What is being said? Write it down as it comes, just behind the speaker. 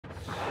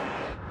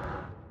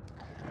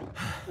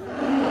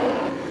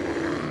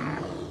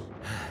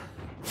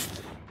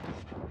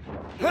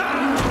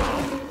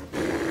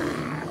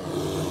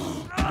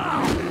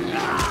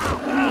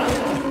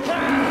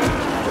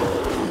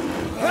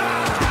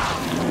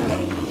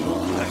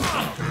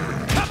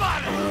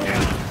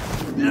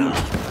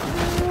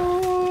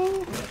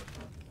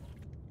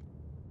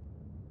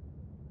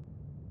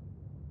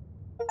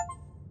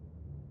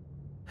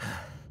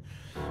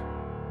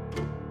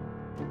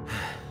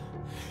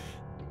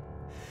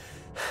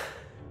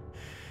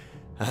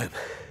I'm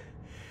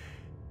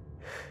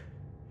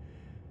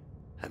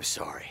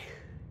sorry.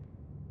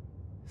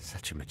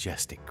 Such a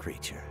majestic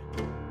creature.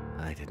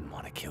 I didn't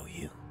want to kill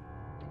you.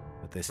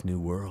 But this new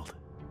world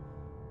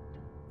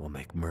will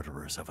make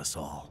murderers of us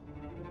all.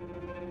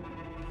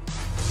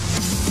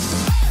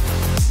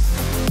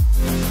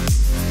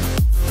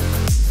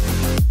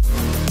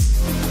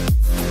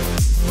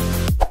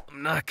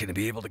 I'm not going to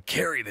be able to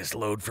carry this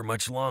load for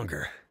much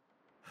longer.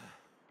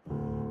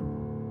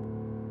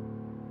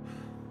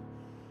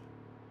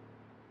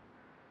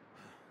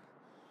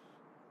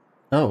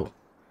 Oh.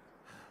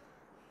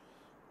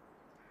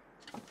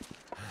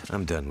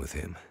 I'm done with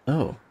him.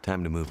 Oh.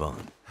 Time to move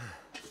on.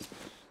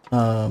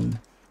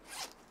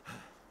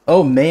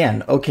 Oh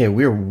man, okay,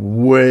 we're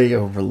way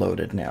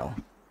overloaded now.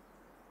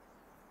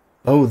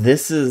 Oh,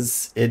 this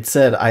is... It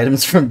said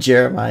items from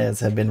Jeremiah's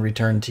have been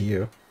returned to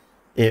you.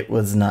 It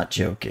was not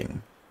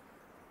joking.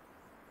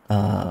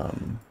 Oh,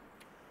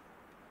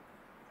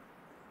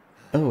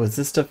 is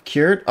this stuff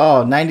cured?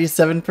 Oh,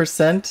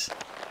 97%?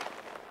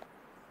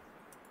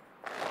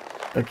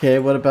 Okay,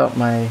 what about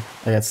my...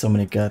 I got so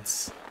many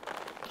guts.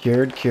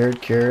 Cured,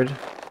 cured, cured.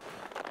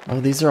 Oh,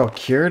 these are all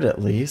cured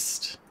at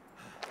least.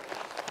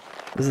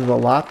 This is a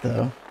lot,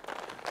 though.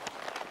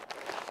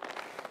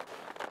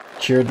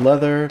 Cured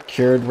leather,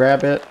 cured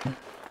rabbit.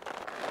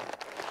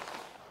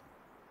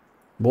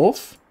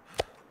 Wolf?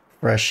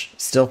 Fresh,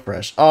 still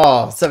fresh.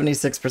 Oh,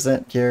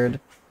 76% cured.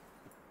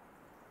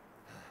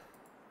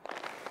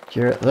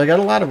 Cured. I got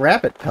a lot of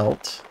rabbit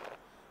pelt.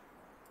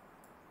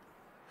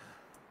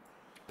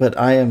 But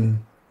I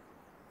am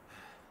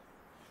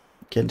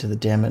getting to the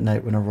damn at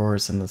night when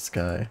aurora's in the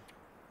sky.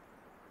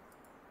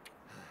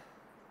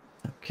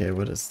 Okay,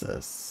 what is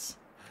this?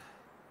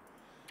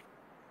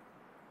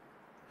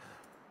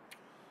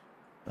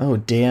 Oh,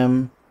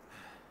 damn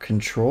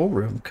control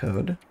room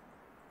code.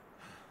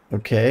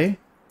 Okay.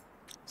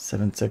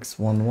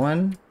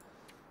 7611.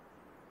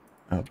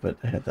 Oh, but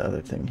I had the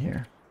other thing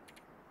here.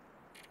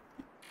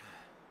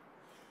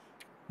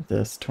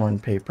 This torn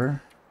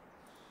paper.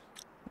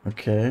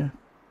 Okay.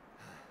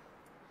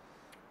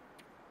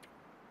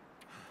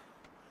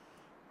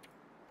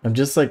 I'm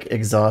just like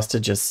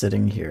exhausted just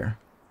sitting here.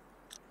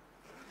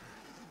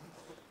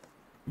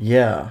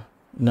 Yeah.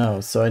 No,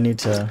 so I need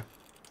to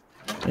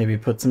maybe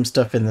put some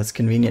stuff in this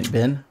convenient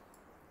bin.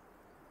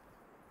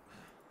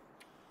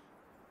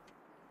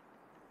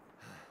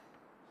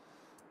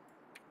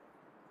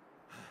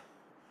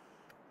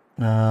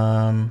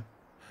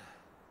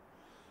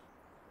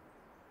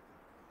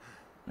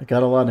 I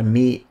got a lot of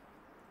meat.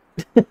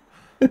 Do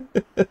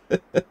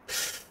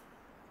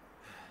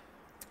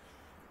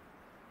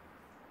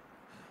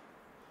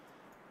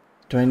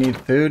I need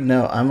food?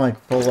 No, I'm like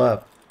full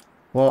up.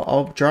 Well,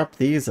 I'll drop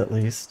these at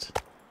least.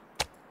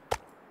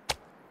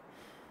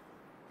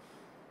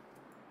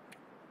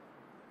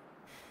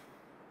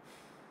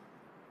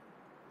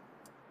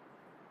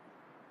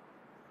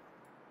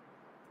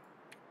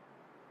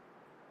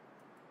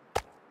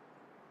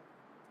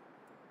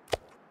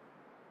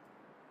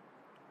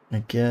 I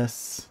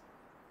guess.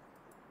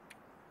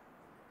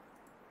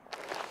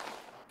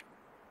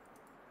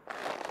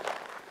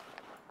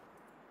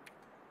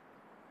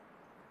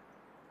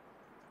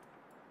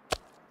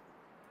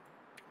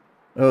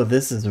 Oh,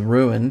 this is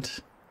ruined.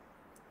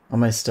 All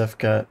my stuff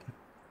got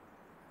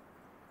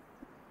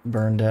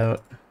burned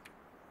out.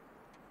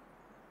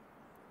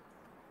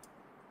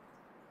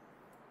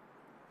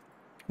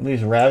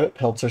 These rabbit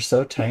pelts are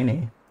so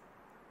tiny.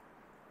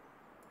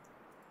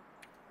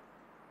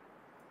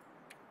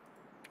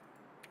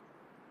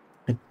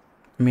 I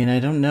mean, I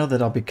don't know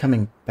that I'll be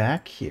coming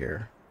back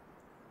here.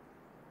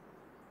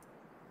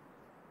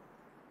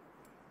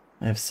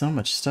 I have so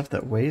much stuff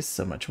that weighs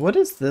so much. What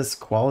is this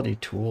quality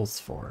tools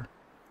for?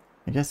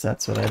 I guess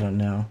that's what I don't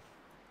know.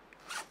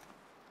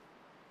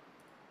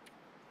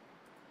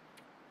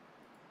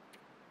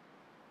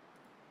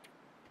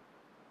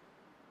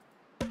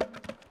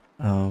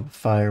 Oh,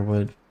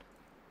 firewood.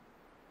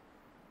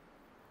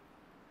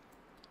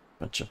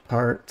 Bunch of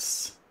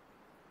parts.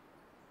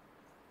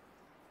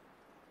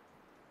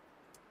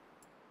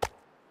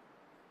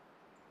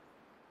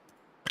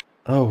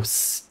 Oh,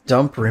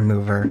 stump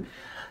remover.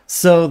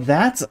 So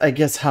that's, I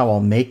guess, how I'll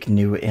make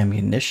new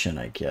ammunition,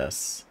 I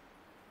guess.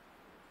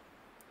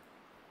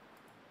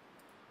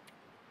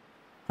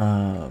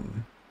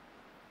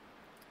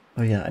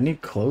 Oh yeah, I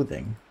need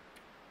clothing.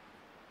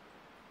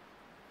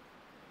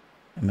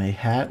 And my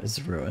hat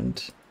is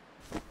ruined.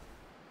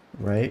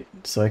 Right?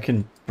 So I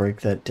can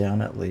break that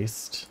down at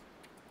least.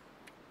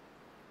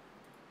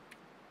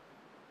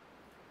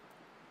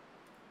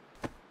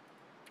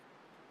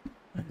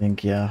 I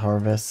think, yeah,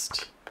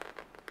 harvest.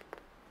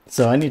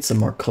 So I need some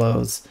more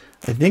clothes.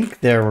 I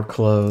think there were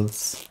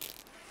clothes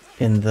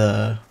in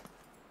the...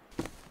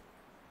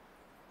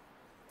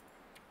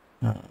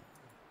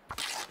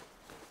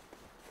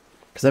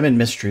 Because I'm in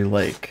Mystery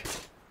Lake,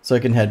 so I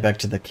can head back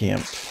to the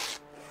camp.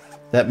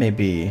 That may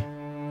be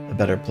a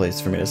better place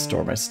for me to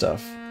store my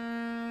stuff.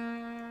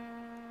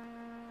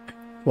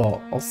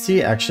 Well, I'll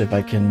see actually if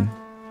I can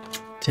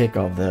take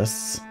all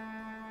this.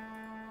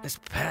 This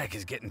pack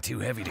is getting too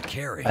heavy to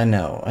carry. I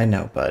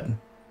know, bud.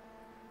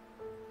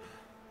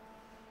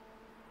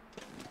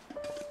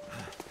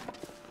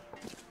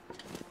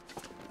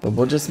 But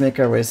we'll just make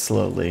our way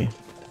slowly.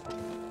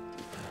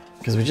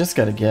 Because we just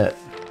gotta get...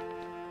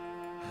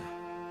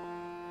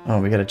 Oh,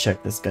 we gotta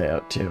check this guy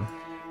out too.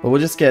 But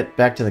we'll just get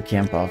back to the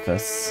camp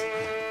office.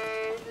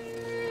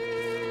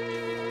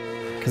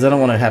 Because I don't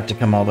want to have to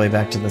come all the way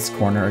back to this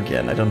corner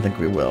again. I don't think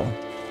we will.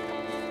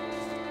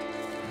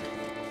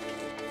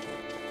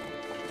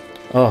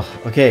 Oh,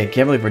 okay.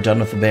 Can't believe we're done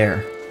with the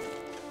bear.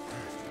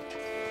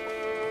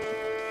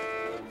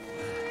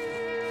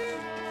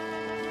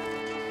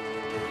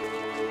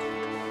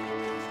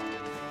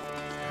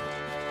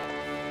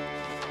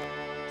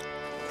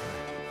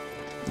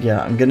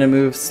 Yeah, I'm gonna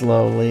move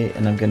slowly,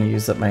 and I'm gonna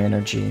use up my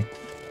energy.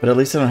 But at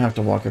least I don't have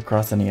to walk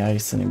across any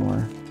ice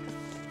anymore.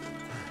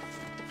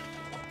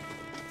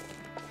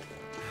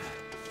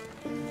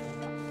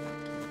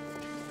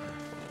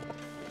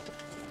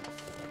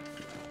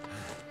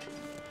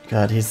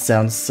 God, he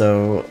sounds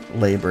so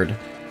labored.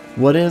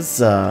 What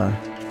is,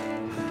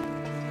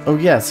 Oh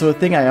yeah, so a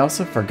thing I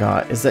also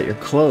forgot is that your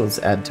clothes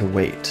add to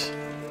weight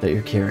that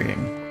you're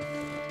carrying.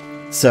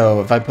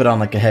 So if I put on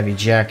like a heavy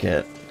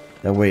jacket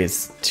that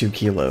weighs 2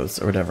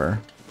 kilos or whatever,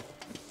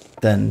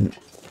 then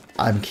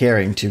I'm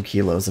carrying 2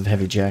 kilos of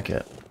heavy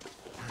jacket.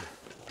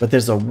 But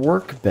there's a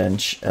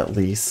workbench, at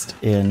least,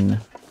 in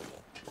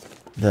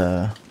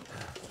the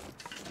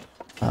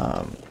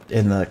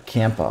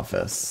camp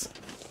office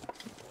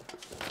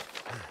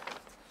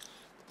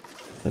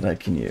that I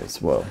can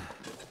use. Whoa.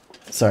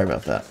 Sorry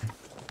about that.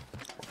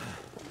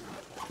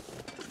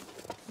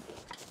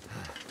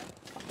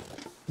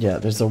 Yeah,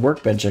 there's a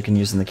workbench I can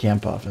use in the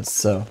camp office,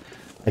 so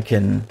I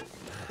can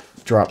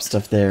drop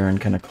stuff there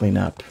and kind of clean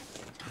up.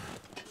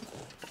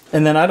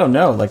 And then I don't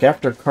know, like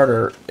after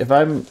Carter, if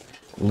I'm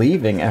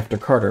leaving after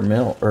Carter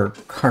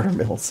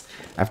Mills,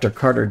 after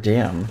Carter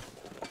Dam,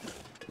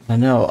 I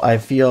know, I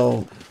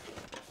feel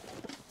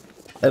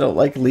I don't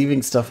like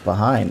leaving stuff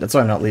behind. That's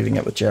why I'm not leaving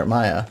it with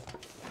Jeremiah.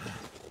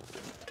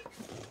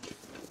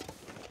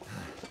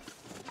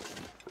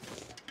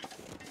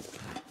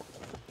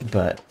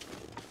 But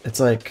it's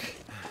like,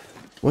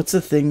 what's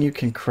the thing you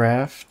can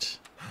craft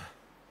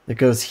that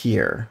goes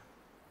here?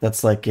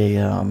 That's like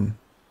a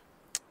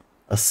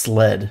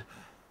sled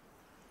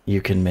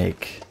you can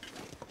make.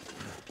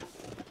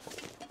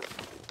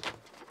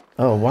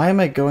 Oh, why am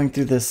I going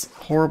through this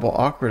horrible,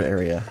 awkward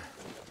area?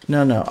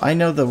 No, I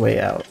know the way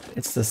out.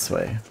 It's this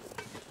way.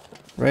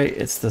 Right?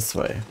 It's this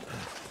way.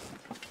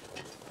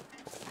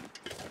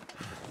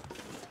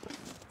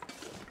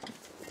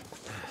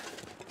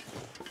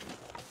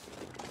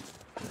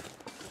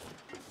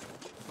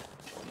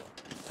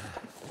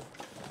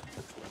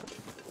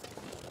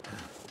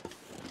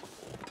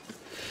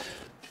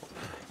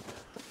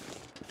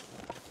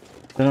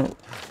 I don't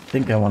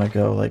think I want to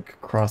go like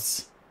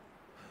cross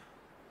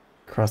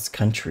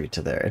country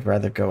to there. I'd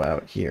rather go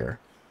out here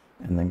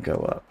and then go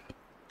up.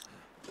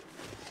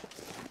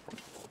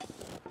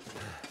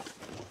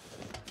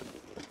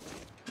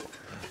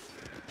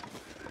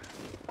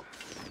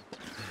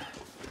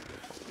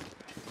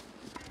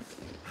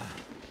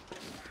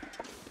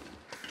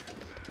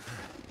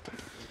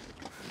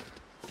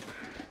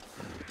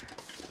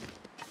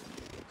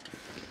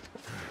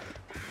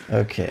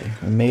 Okay,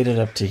 we made it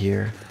up to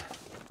here.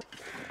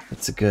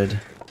 It's a good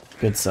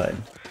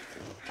sign.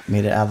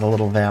 Made it out of the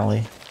little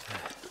valley.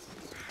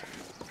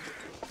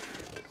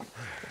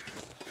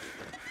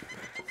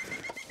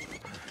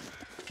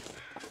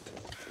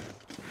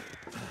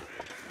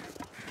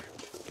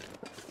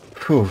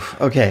 Whew,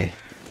 okay.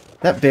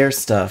 That bear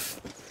stuff.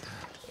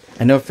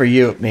 I know for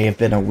you it may have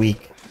been a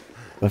week,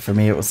 but for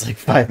me it was like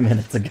 5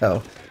 minutes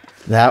ago.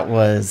 That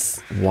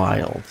was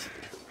wild.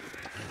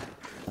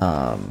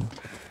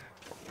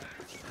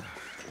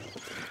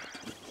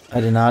 I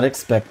did not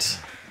expect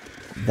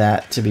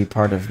that to be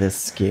part of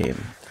this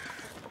game.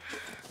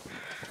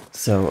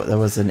 So that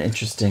was an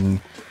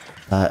interesting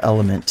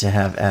element to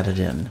have added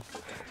in.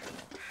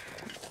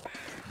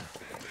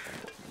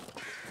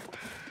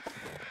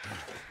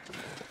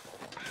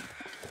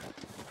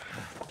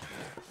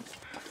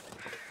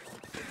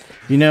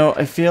 You know,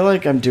 I feel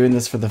like I'm doing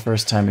this for the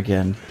first time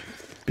again,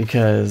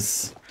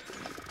 because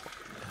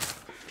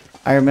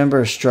I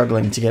remember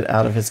struggling to get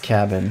out of his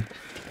cabin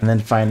and then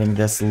finding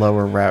this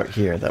lower route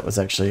here that was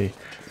actually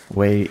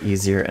way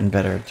easier and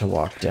better to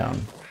walk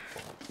down.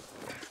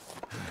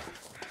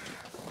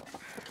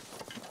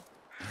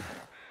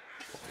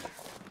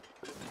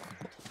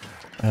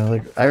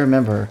 I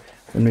remember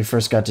when we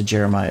first got to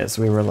Jeremiah's,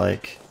 we were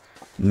like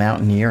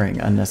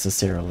mountaineering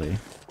unnecessarily.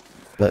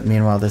 But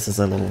meanwhile, this is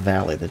a little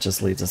valley that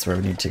just leads us where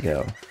we need to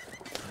go.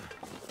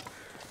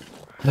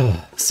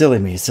 Oh, silly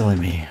me, silly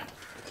me.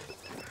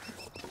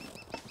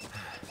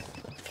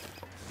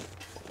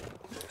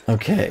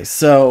 Okay,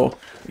 so,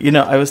 you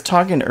know, I was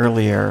talking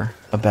earlier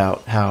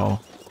about how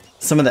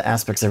some of the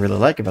aspects I really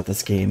like about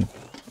this game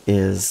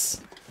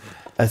is,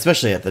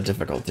 especially at the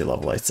difficulty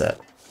level I set,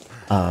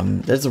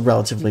 there's a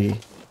relatively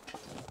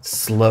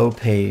slow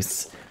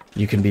pace.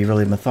 You can be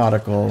really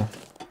methodical.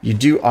 You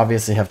do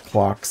obviously have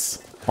clocks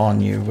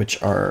on you,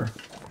 which are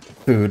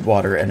food,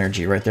 water,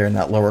 energy, right there in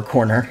that lower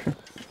corner.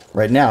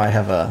 Right now I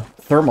have a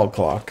thermal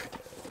clock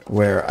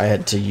where I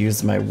had to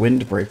use my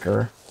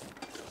windbreaker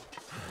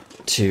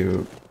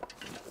to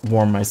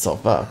warm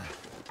myself up.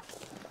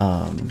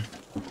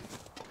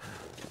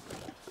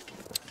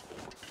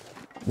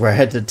 Where I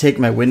had to take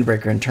my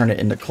windbreaker and turn it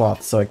into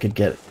cloth so I could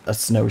get a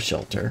snow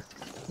shelter,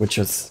 which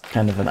was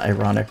kind of an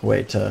ironic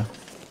way to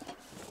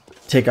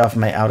take off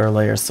my outer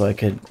layer so I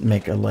could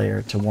make a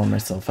layer to warm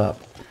myself up.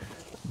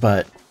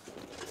 But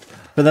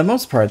for the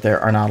most part, there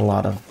are not a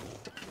lot of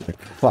like,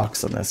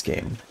 clocks in this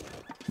game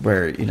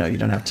where, you know, you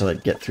don't have to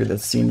like get through the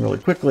scene really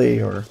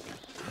quickly or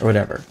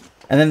whatever.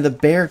 And then the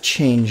bear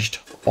changed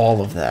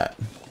all of that.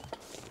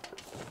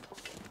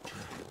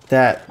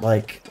 That,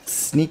 like,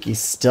 sneaky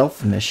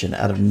stealth mission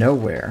out of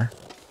nowhere.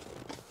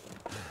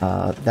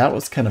 That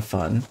was kind of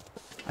fun.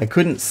 I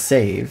couldn't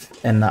save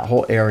in that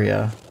whole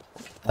area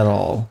at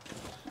all.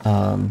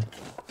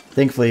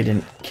 Thankfully it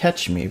didn't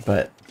catch me,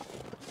 but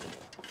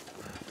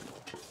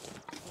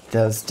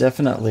that's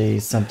definitely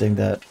something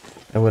that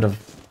I would have...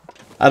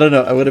 I don't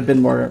know, I would have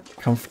been more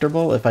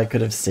comfortable if I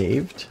could have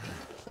saved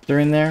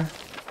during there.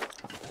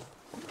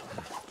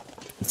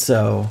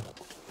 So,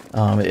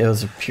 it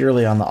was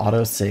purely on the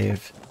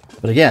autosave.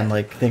 But again,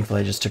 like,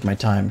 thankfully I just took my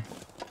time.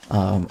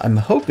 I'm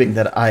hoping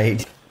that I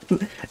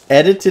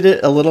edited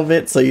it a little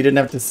bit so you didn't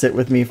have to sit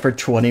with me for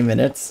 20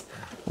 minutes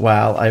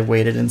while I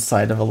waited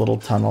inside of a little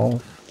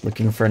tunnel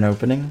looking for an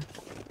opening.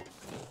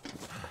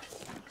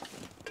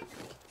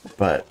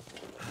 But,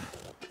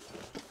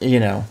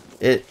 you know,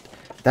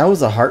 that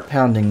was a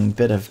heart-pounding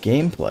bit of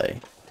gameplay.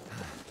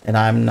 And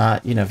I'm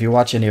not, you know, if you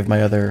watch any of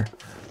my other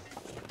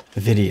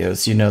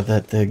videos, you know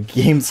that the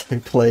games I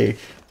play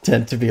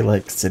tend to be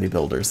like city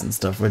builders and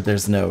stuff where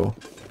there's no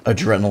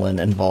adrenaline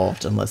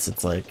involved unless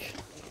it's like,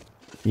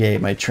 yay,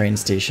 my train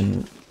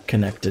station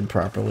connected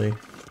properly.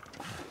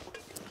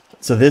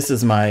 So this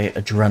is my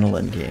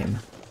adrenaline game.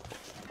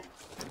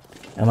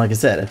 And like I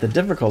said, at the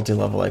difficulty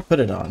level I put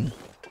it on,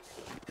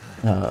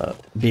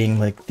 being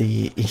like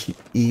the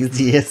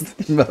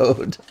easiest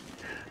mode,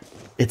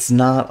 it's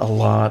not a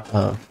lot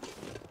of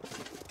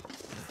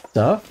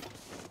stuff.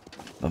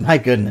 But my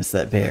goodness,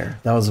 that bear.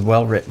 That was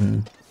well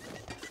written.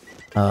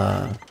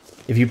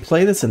 If you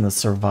play this in the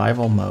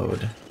survival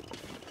mode,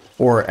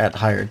 or at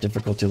higher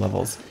difficulty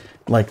levels,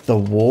 like the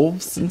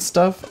wolves and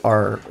stuff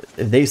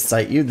if they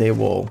sight you, they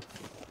will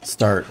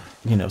start,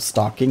 you know,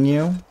 stalking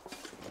you.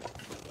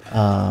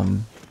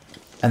 And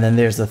then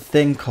there's a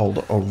thing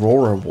called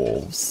aurora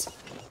wolves,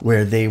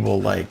 where they will,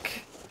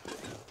 like,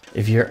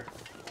 if you're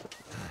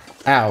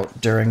out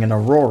during an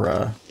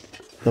aurora,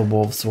 the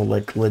wolves will,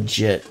 like,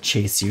 legit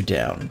chase you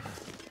down.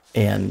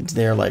 And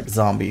they're like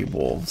zombie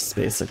wolves,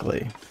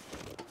 basically.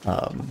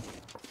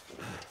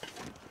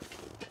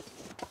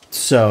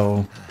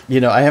 So, you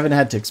know, I haven't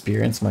had to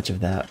experience much of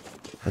that.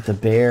 But the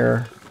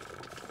bear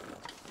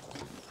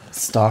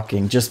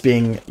stalking, just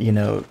being, you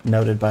know,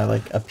 noted by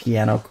like a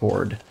piano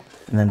chord.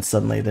 And then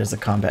suddenly there's a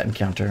combat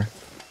encounter.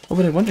 Oh,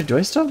 but I wonder, do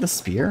I still have the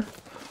spear?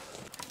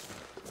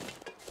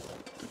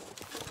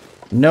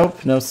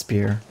 Nope, no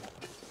spear.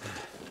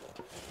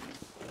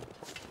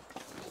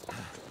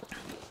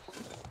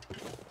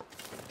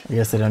 I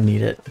guess I don't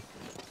need it.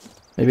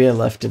 Maybe I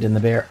left it in the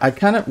bear. I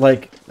kind of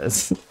like...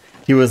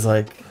 He was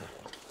like...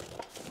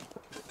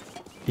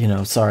 You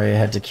know, sorry I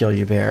had to kill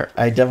you, bear.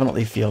 I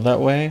definitely feel that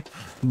way.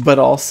 But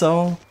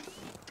also,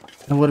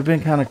 it would have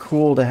been kind of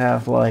cool to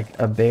have, like,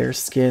 a bear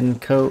skin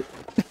coat.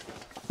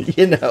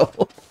 You know?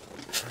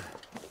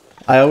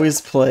 I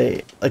always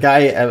play... Like,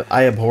 I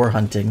abhor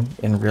hunting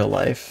in real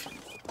life.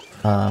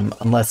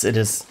 Unless it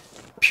is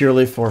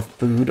purely for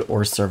food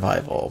or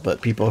survival.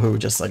 But people who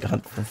just, like,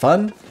 hunt for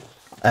fun...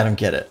 I don't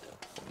get it.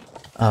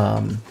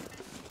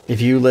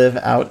 If you live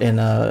out in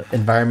an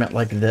environment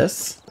like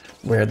this,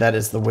 where that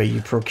is the way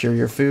you procure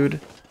your food,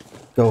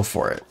 go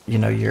for it. You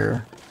know,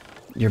 you're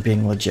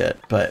being legit.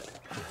 But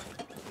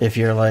if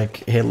you're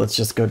like, hey, let's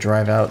just go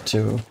drive out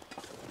to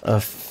a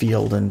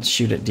field and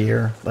shoot at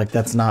deer, like,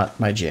 that's not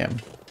my jam.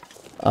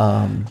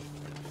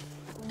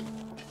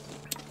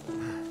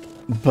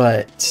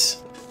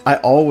 But I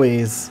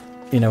always,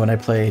 you know, when I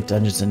play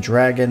Dungeons and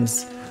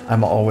Dragons,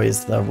 I'm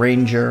always the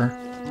ranger.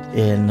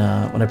 When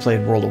I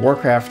played World of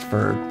Warcraft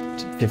for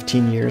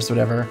 15 years,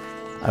 whatever,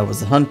 I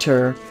was a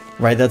hunter,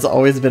 right? That's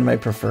always been my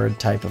preferred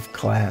type of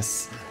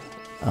class.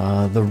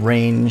 The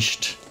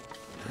ranged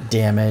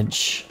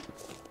damage,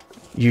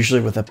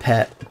 usually with a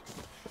pet.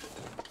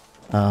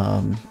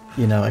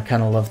 You know, I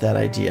kind of love that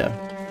idea.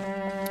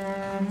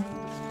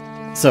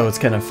 So it's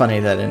kind of funny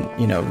that in,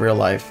 you know, real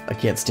life, I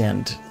can't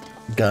stand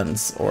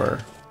guns or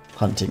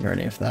hunting or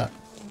any of that.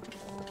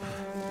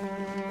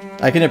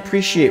 I can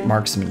appreciate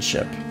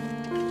marksmanship.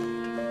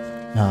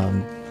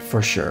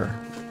 For sure.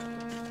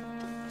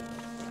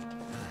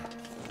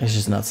 It's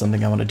just not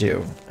something I want to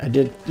do. I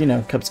did, you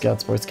know, Cub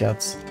Scouts, Boy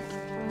Scouts.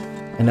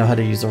 I know how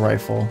to use a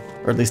rifle,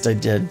 or at least I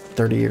did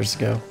 30 years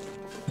ago.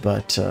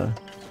 But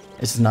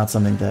it's not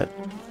something that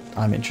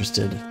I'm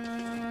interested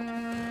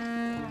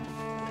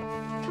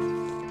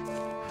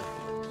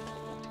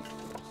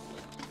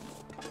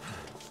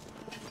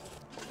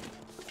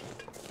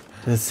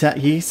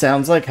He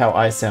sounds like how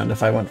I sound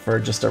if I went for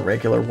just a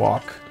regular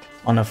walk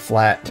on a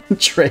flat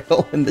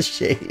trail in the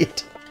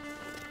shade.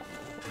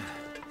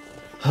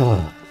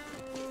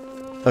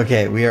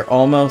 Okay, we are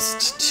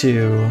almost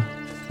to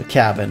the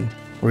cabin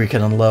where we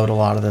can unload a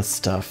lot of this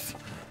stuff.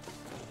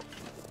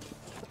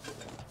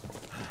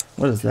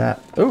 What is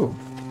that? Oh,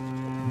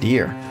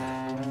 deer.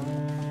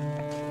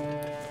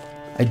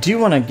 I do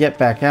want to get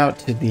back out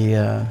to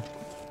the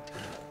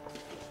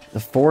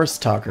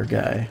forest talker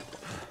guy.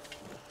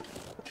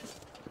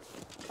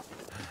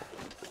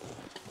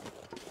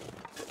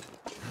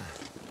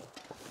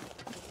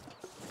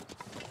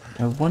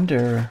 I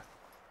wonder...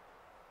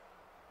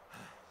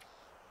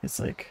 It's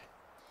like...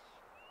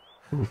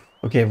 Ooh.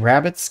 Okay,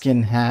 rabbit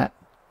skin hat.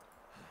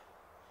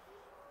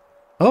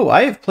 Oh,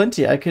 I have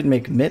plenty. I could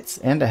make mitts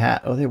and a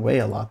hat. Oh, they weigh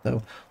a lot,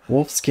 though.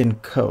 Wolf skin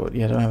coat.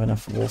 Yeah, I don't have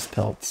enough wolf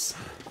pelts.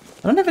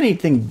 I don't have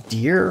anything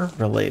deer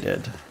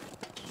related.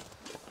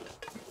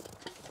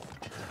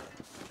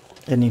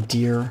 Any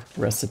deer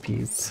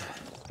recipes?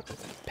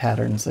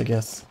 Patterns, I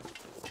guess.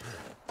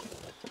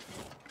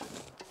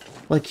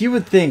 Like, you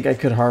would think I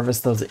could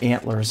harvest those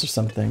antlers or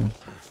something.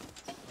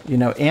 You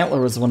know,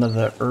 antler was one of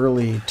the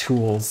early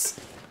tools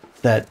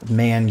that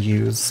man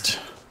used.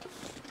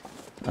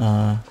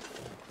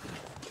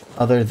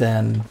 Other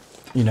than,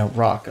 you know,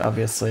 rock,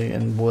 obviously,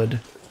 and wood.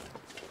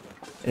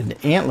 An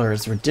antler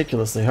is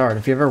ridiculously hard.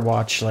 If you ever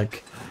watch,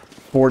 like,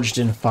 Forged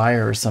in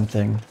Fire or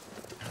something,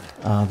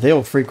 they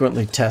will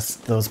frequently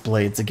test those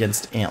blades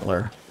against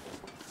antler.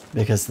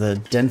 Because the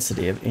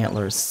density of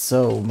antler is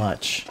so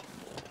much.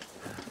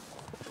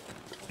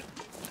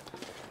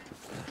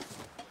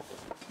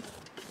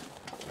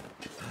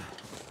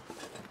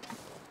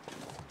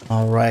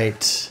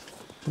 Alright.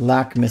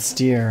 Lac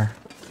Mystere.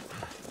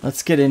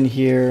 Let's get in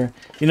here.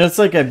 You know, it's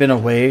like I've been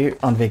away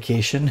on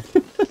vacation.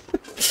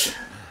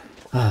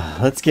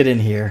 Let's get in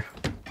here.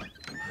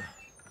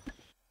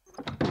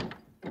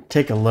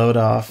 Take a load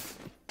off.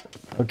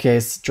 Okay,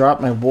 so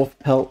drop my wolf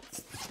pelt.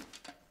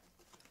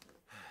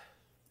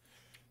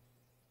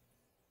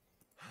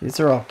 These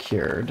are all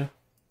cured.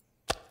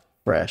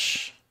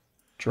 Fresh.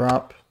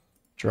 Drop.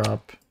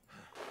 Drop.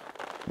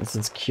 This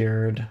is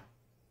cured.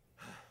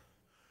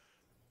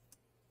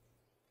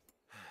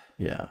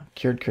 Yeah,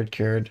 cured, cured,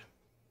 cured.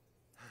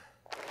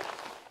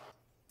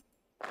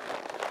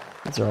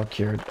 These are all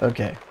cured.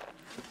 Okay.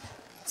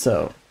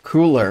 So,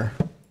 cooler.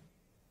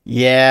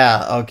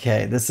 Yeah,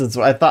 okay. This is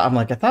what I thought. I'm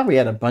like, I thought we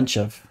had a bunch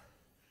of...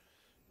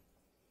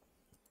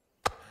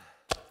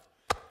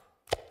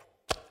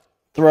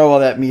 Throw all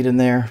that meat in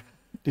there.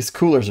 These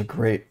coolers are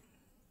great.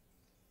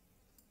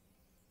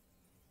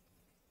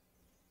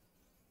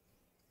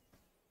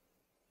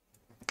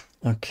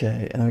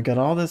 Okay, and we got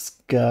all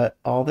this gut,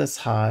 all this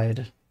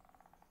hide.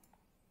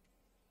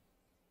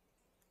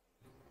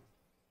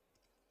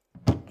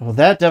 Well,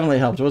 that definitely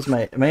helped. It was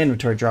my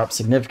inventory dropped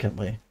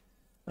significantly.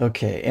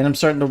 Okay, and I'm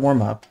starting to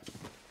warm up.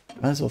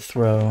 Might as well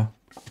throw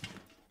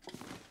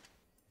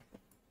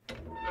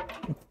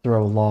a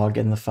log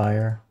in the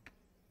fire.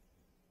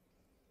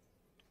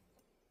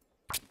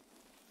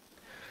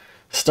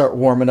 Start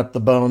warming up the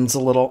bones a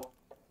little.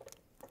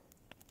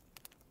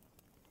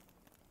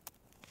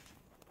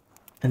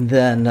 And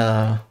then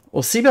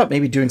we'll see about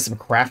maybe doing some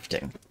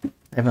crafting.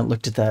 I haven't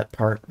looked at that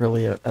part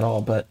really at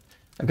all, but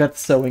I've got the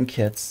sewing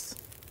kits.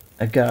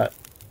 I've got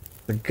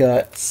the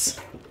guts.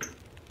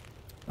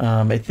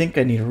 I think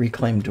I need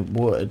reclaimed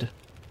wood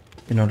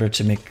in order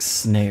to make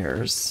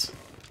snares.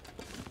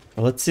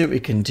 Well, let's see what we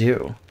can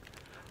do.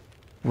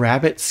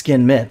 Rabbit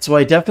skin mitts. Well,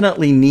 I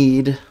definitely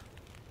need...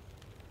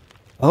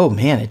 Oh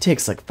man, it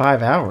takes like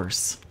 5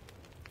 hours.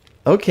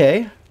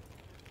 Okay.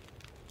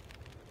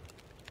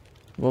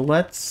 Well,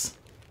 let's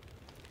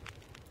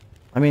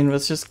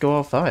just go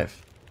all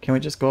 5. Can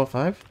we just go all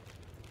 5?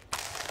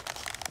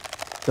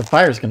 The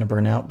fire's gonna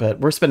burn out, but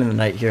we're spending the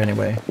night here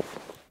anyway.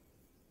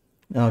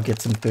 I'll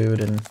get some food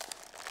and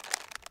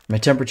my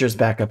temperature's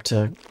back up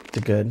to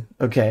good.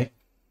 Okay.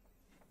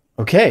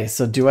 Okay,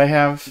 so do I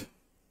have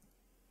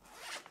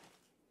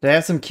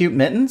some cute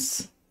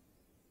mittens?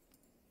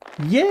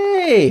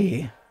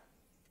 Yay!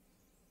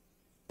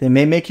 They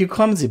may make you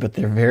clumsy, but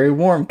they're very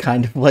warm,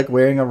 kind of like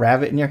wearing a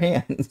rabbit in your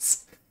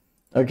hands.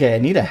 Okay, I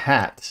need a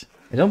hat.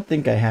 I don't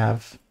think I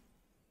have...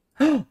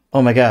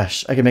 Oh my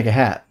gosh, I can make a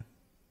hat.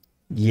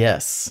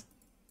 Yes.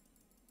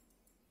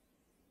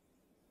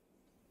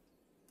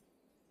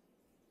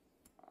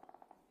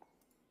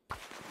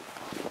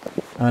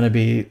 I'm gonna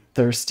be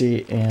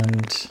thirsty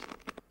and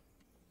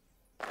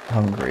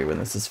hungry when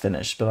this is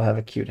finished, but I'll have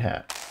a cute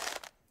hat.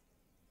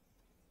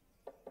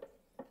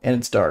 And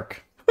it's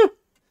dark.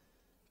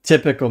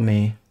 Typical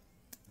me.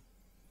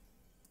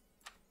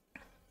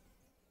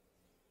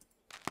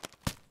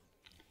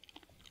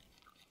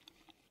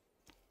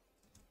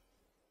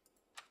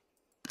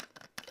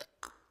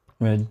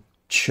 I'm gonna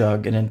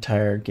chug an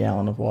entire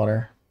gallon of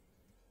water.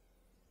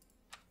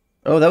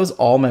 Oh, that was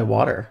all my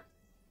water.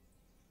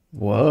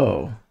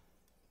 Whoa.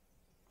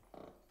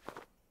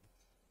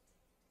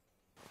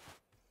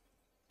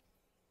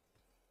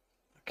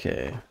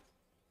 Okay.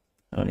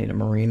 I don't need a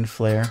marine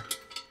flare.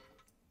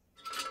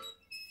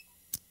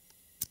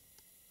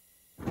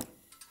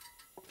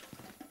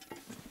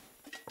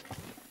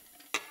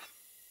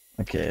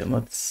 Okay,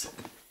 let's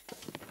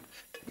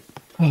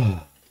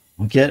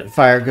get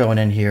fire going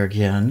in here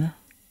again.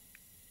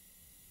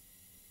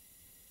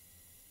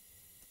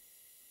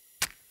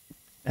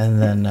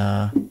 And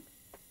then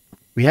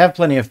we have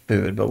plenty of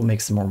food, but we'll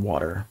make some more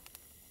water.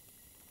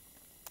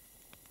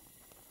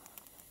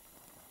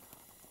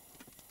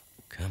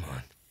 Come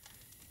on.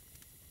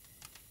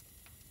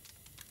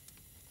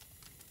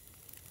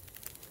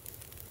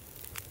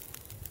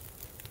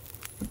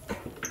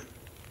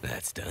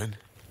 That's done.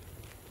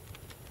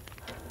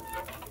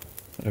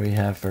 What do we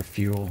have for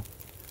fuel?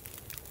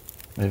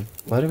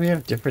 Why do we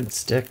have different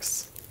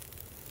sticks?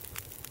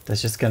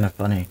 That's just kind of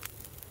funny.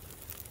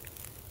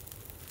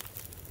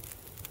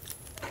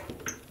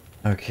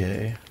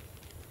 Okay.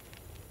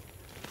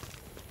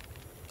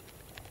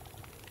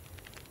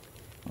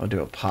 I'll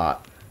do a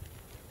pot.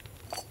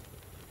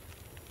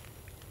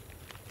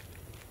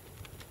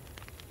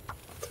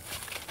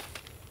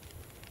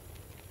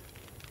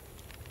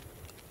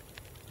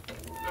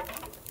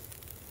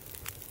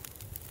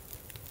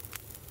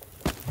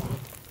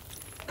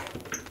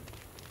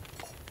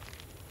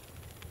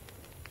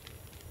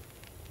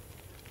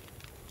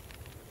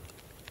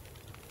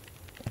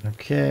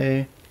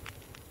 Okay.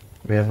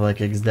 We have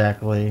like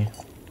exactly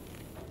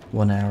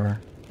 1 hour.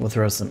 We'll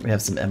throw some, we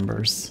have some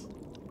embers.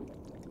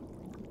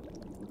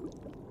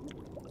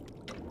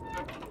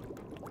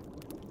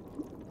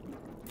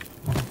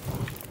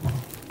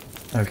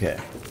 Okay.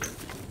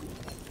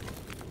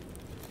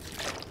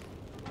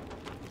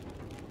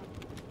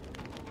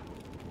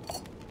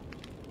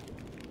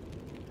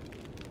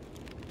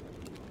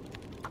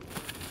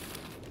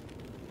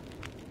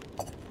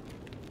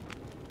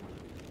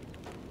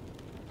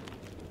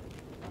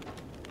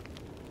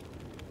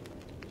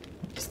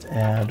 Just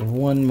add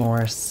one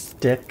more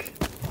stick.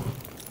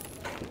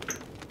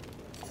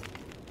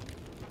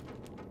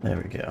 There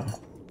we go.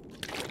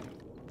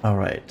 All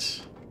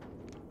right.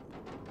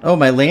 Oh,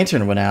 my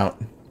lantern went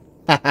out.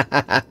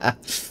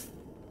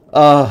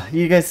 Oh,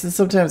 you guys,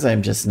 sometimes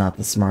I'm just not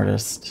the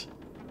smartest.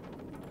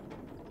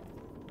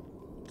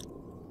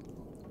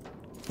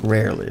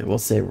 Rarely, we'll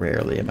say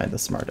rarely am I the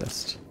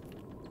smartest.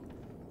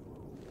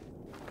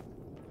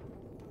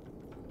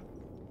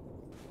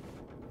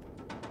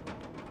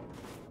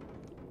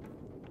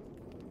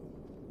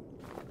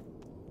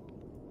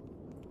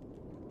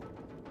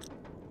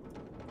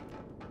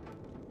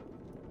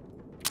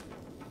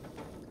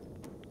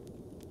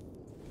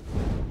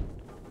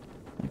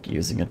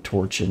 Using a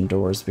torch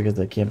indoors because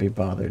I can't be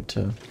bothered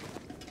to.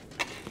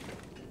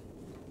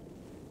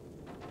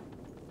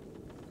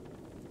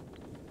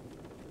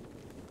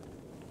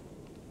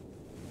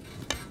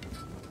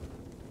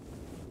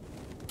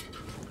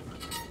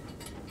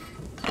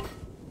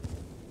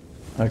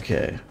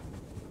 Okay.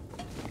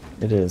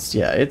 It is.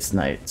 Yeah, it's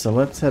night. So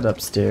let's head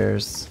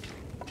upstairs.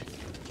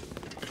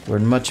 We're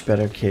in much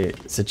better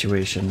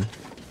situation.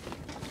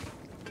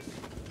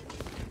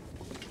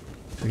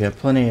 We got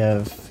plenty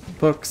of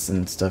books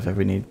and stuff if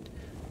we need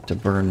to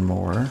burn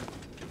more.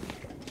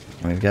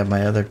 And we've got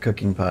my other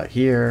cooking pot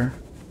here.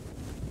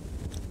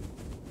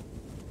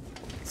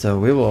 So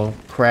we will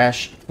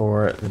crash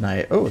for the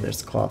night. Oh,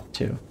 there's cloth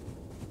too.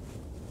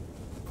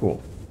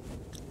 Cool.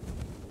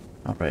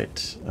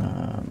 Alright.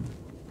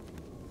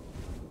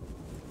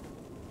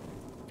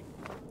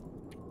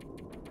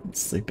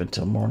 Let's sleep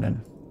until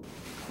morning.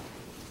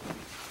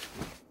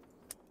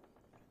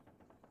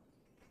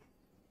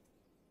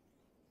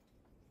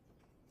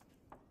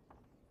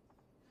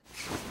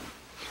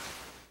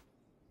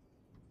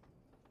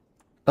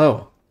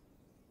 Oh.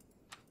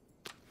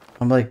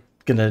 I'm like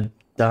gonna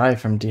die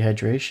from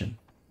dehydration.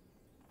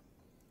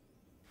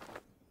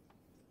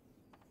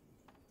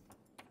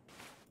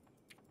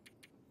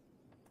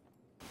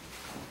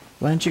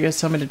 Why didn't you guys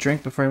tell me to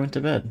drink before I went to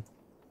bed?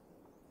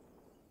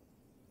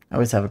 I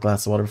always have a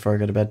glass of water before I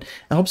go to bed.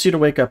 It helps you to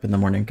wake up in the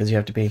morning because you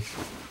have to pee.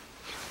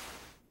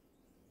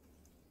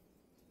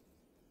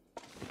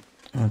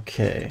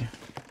 Okay.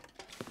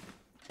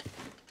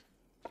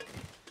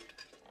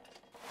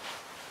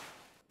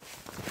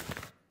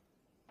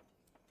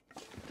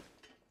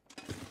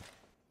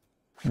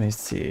 Let me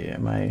see,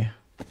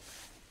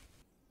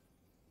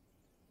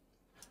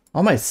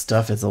 all my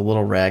stuff is a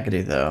little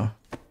raggedy though,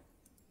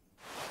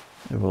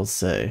 I will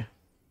say.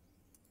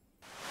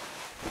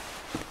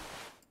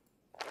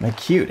 My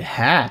cute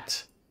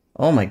hat!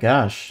 Oh my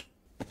gosh.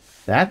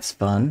 That's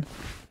fun.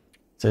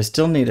 So I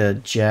still need a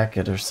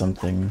jacket or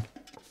something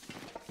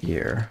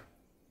here.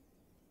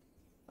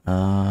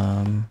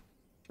 Empty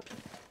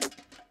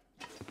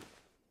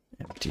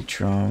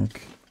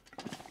trunk.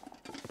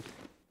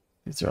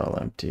 These are all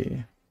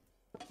empty.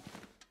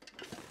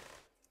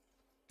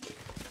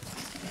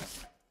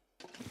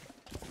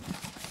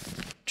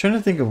 Trying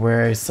to think of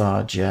where I saw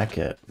a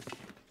jacket.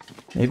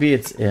 Maybe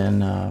it's in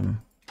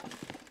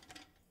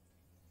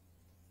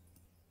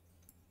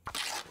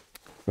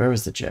where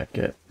was the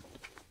jacket?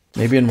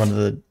 Maybe in one of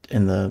the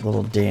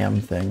little dam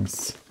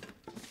things.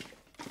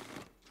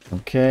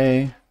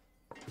 Okay.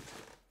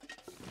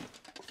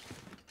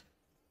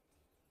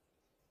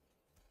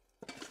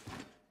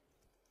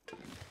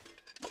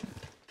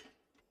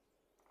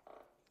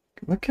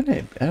 What can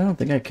I don't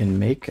think I can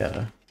make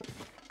a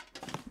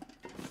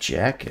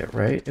jacket,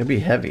 right? It'd be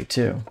heavy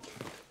too.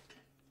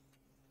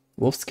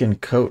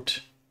 Wolfskin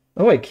coat.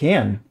 Oh, I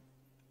can.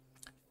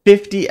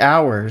 50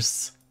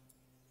 hours.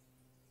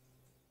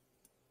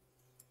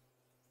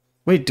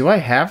 Wait, do I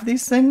have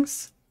these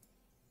things?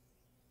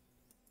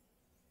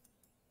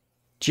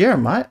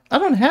 Jeremiah, I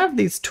don't have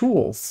these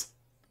tools.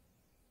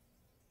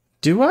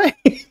 Do I?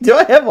 Do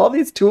I have all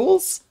these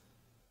tools?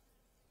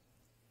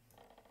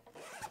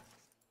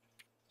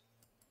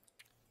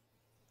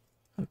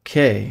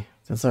 Okay,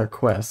 that's our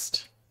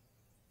quest.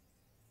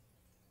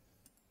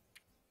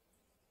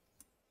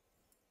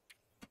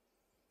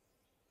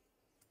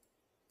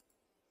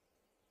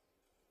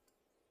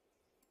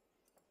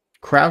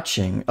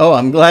 Crouching. Oh,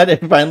 I'm glad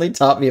it finally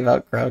taught me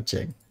about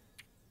crouching.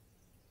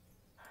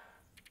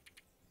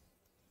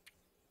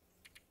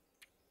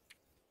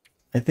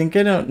 I think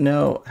I don't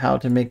know how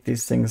to make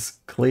these things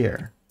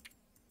clear.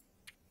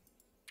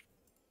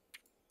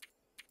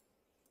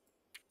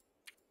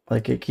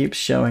 Like, it keeps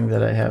showing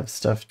that I have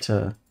stuff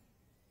to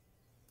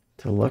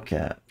look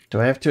at. Do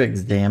I have to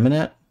examine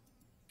it?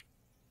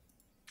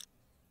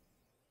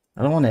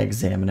 I don't want to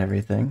examine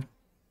everything.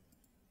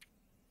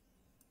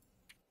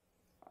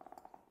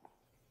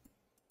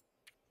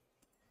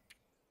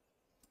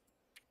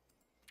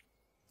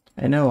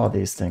 I know all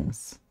these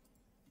things.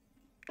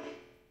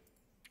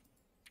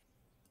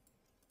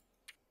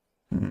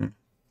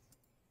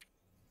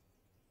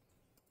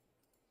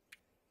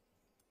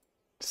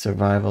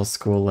 Survival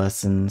school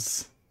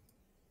lessons.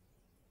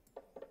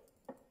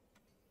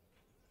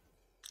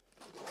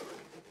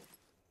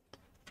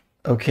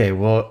 Okay,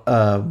 well,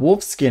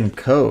 wolfskin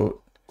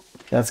coat,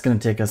 that's going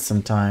to take us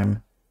some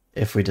time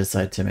if we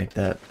decide to make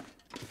that,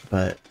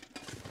 but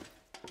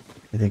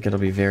I think it'll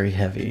be very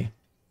heavy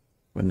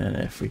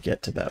if we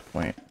get to that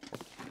point.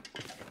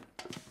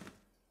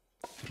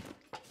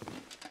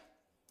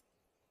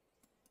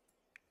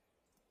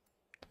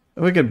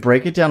 We could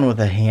break it down with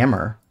a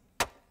hammer.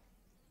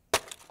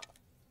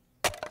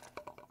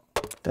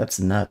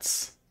 That's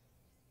nuts.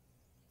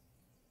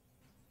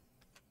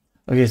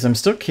 Okay, so I'm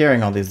still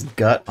carrying all these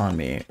gut on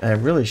me. I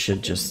really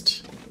should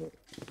just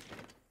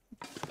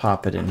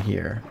pop it in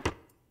here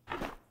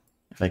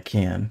if I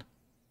can.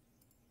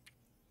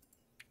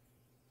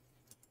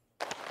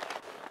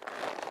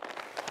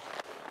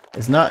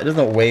 It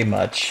doesn't weigh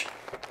much,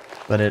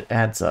 but it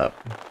adds up.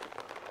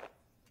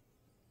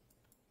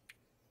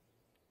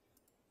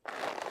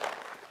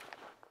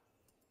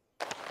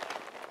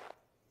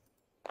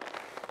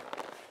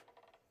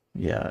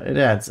 Yeah, it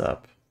adds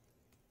up.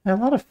 I have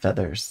a lot of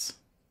feathers.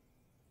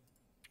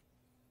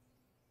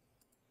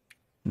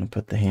 I'm gonna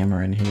put the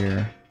hammer in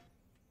here.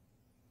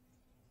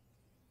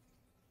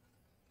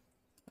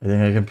 I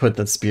think I can put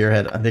the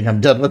spearhead. I think I'm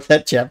done with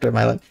that chapter of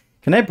my life.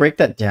 Can I break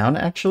that down,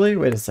 actually?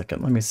 Wait a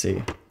second. Let me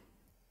see.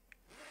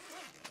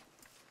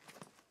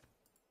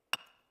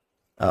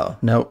 Oh,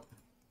 nope.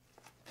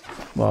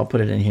 Well, I'll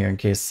put it in here in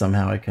case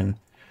somehow I can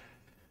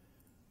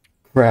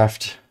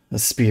craft a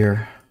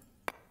spear.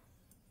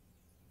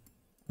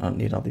 I don't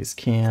need all these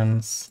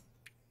cans.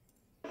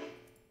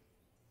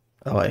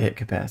 Oh, I hit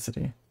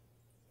capacity.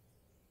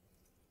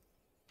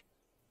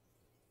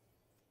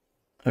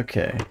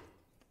 Okay.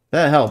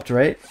 That helped,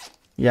 right?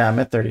 Yeah, I'm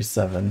at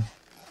 37.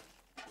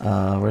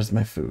 Where's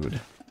my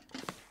food?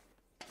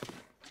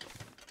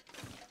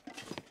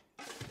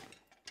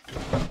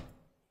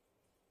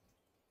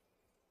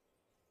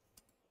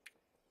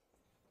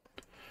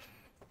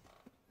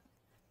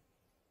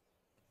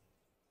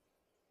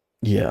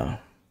 Yeah.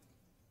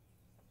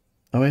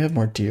 Oh, I have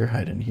more deer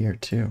hide in here,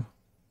 too.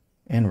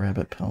 And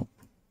rabbit pelt.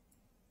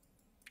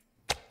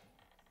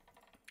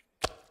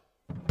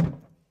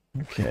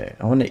 Okay,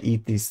 I want to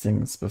eat these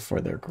things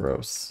before they're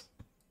gross.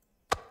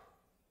 I'm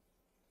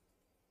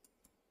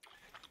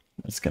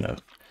just gonna...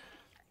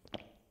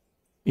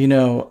 You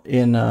know,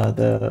 in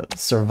the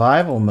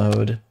survival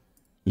mode,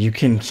 you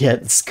can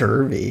get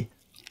scurvy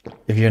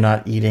if you're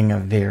not eating a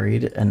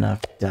varied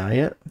enough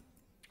diet.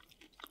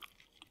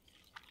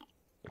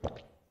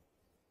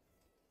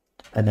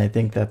 And I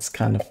think that's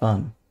kind of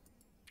fun.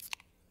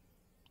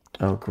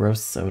 Oh,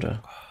 gross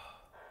soda.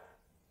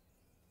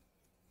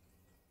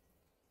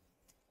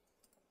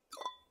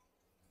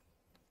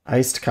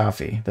 Iced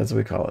coffee. That's what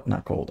we call it.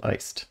 Not cold.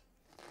 Iced.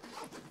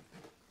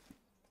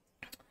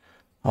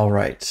 All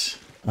right.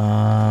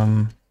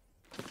 I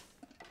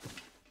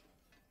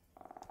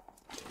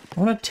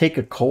want to take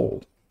a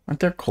coal. Aren't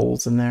there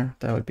coals in there?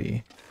 That would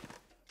be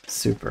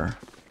super.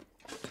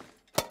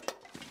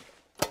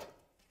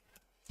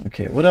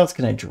 Okay, what else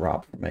can I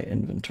drop from my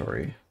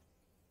inventory?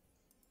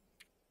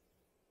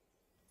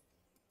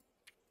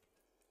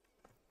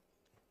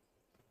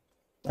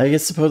 I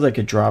suppose I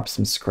could drop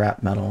some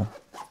scrap metal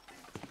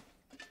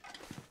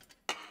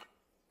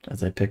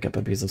as I pick up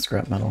a piece of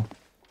scrap metal.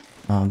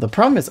 The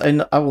problem is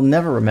I will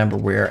never remember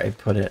where I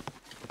put it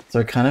So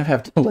I kind of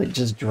have to like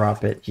just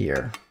drop it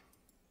here.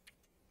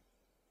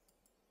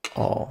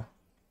 All.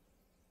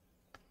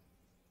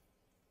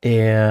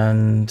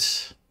 And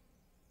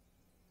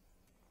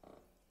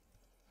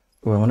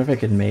oh, I wonder if I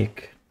could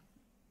make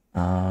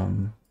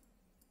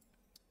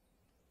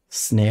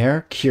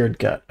snare, cured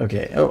gut.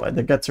 Okay. Oh,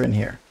 the guts are in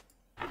here.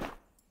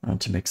 I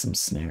want to make some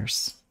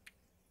snares.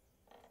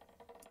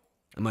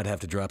 I might have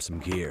to drop some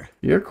gear.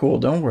 You're cool,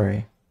 don't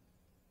worry.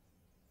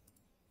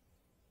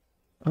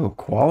 Oh,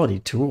 quality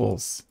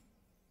tools.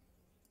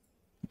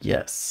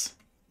 Yes.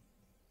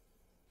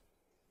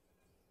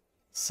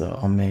 So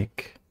I'll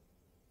make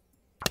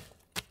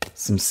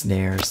some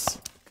snares.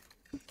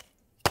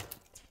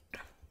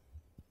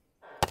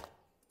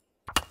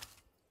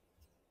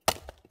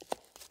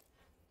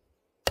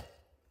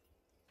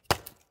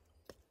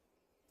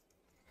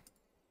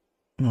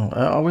 Oh,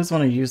 I always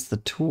want to use the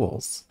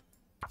tools.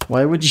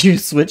 Why would you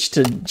switch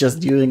to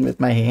just doing with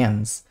my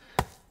hands?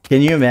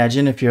 Can you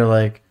imagine if you're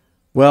like,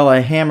 well, I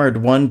hammered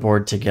one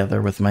board together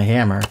with my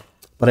hammer,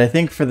 but I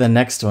think for the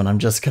next one, I'm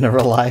just going to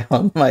rely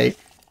on my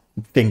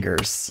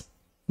fingers.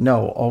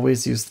 No,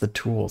 always use the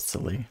tool,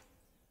 silly.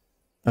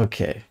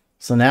 Okay,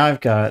 so now I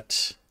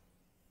got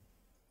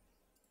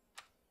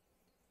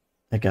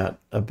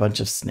a bunch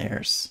of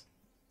snares.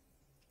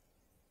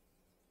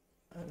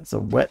 There's a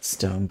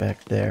whetstone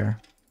back there.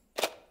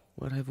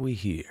 What have we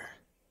here?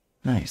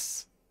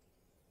 Nice.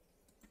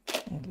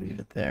 I'll leave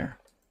it there.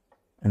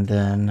 And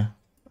then,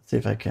 let's see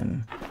if I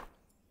can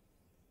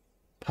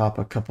pop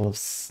a couple of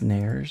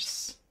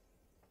snares.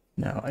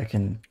 No, I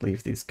can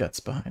leave these guts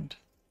behind.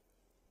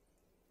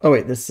 Oh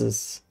wait, this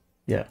is...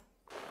 yeah.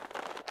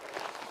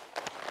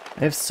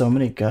 I have so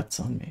many guts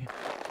on me.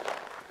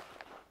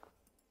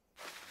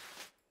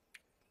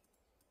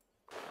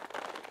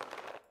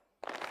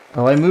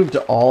 Oh, I moved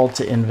all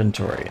to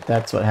inventory.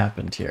 That's what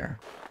happened here.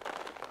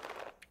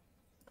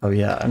 Oh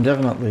yeah, I'm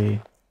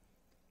definitely...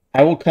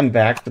 I will come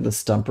back to the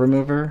stump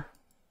remover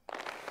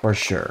for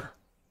sure.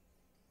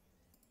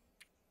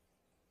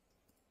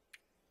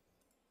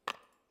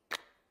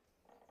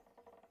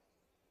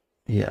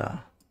 Yeah.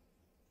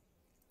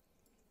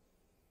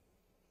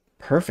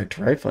 Perfect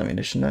rifle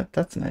ammunition.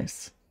 That's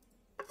nice.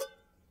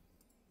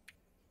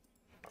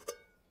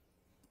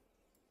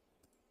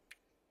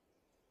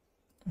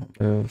 I'll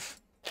move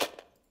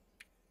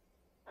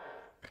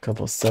a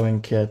couple of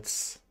sewing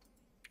kits.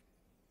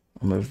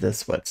 I'll move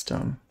this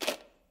whetstone.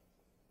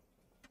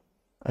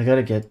 I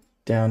gotta get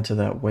down to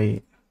that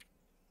weight.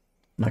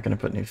 I'm not gonna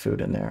put any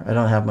food in there. I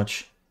don't have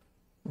much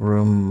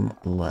room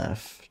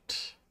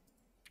left.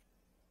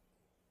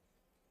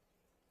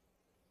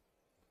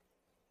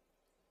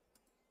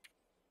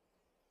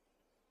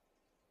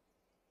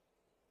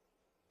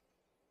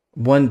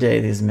 One day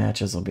these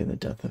matches will be the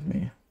death of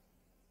me.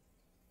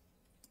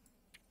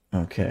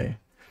 Okay.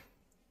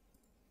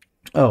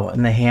 Oh,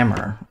 and the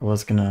hammer. I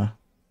was gonna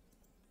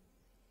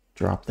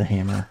drop the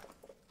hammer.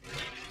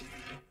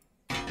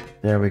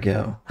 There we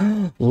go.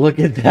 Look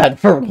at that,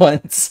 for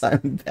once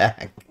I'm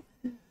back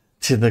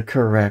to the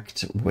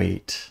correct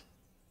weight.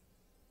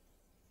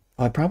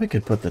 Oh, I probably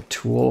could put the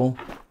tool.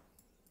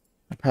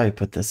 I'd probably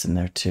put this in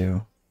there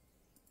too.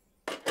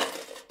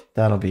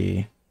 That'll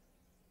be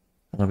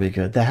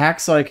good. The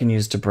hacksaw I can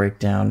use to break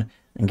down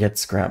and get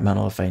scrap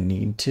metal if I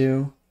need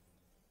to.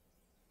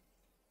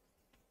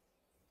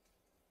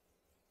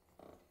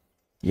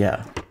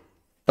 Yeah.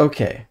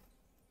 Okay.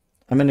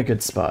 I'm in a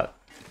good spot.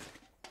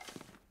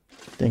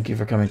 Thank you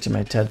for coming to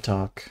my TED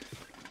Talk.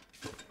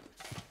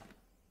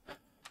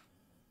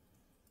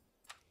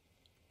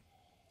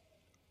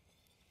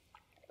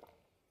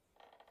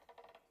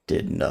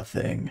 Did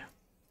nothing.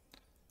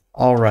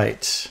 All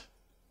right.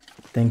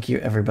 Thank you,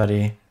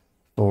 everybody,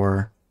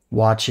 for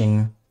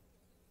watching,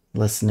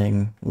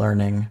 listening,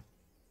 learning.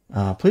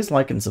 Please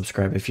like and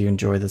subscribe if you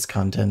enjoy this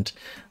content.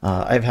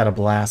 I've had a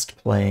blast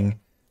playing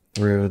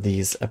through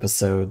these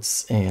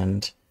episodes,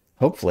 and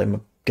hopefully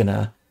I'm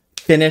gonna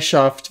finish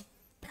off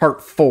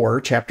part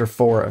 4, chapter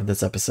 4 of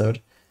this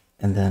episode,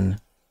 and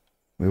then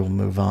we will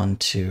move on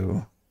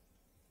to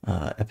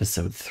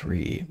episode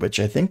 3, which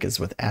I think is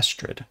with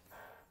Astrid.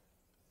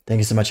 Thank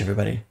you so much,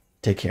 everybody.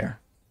 Take care.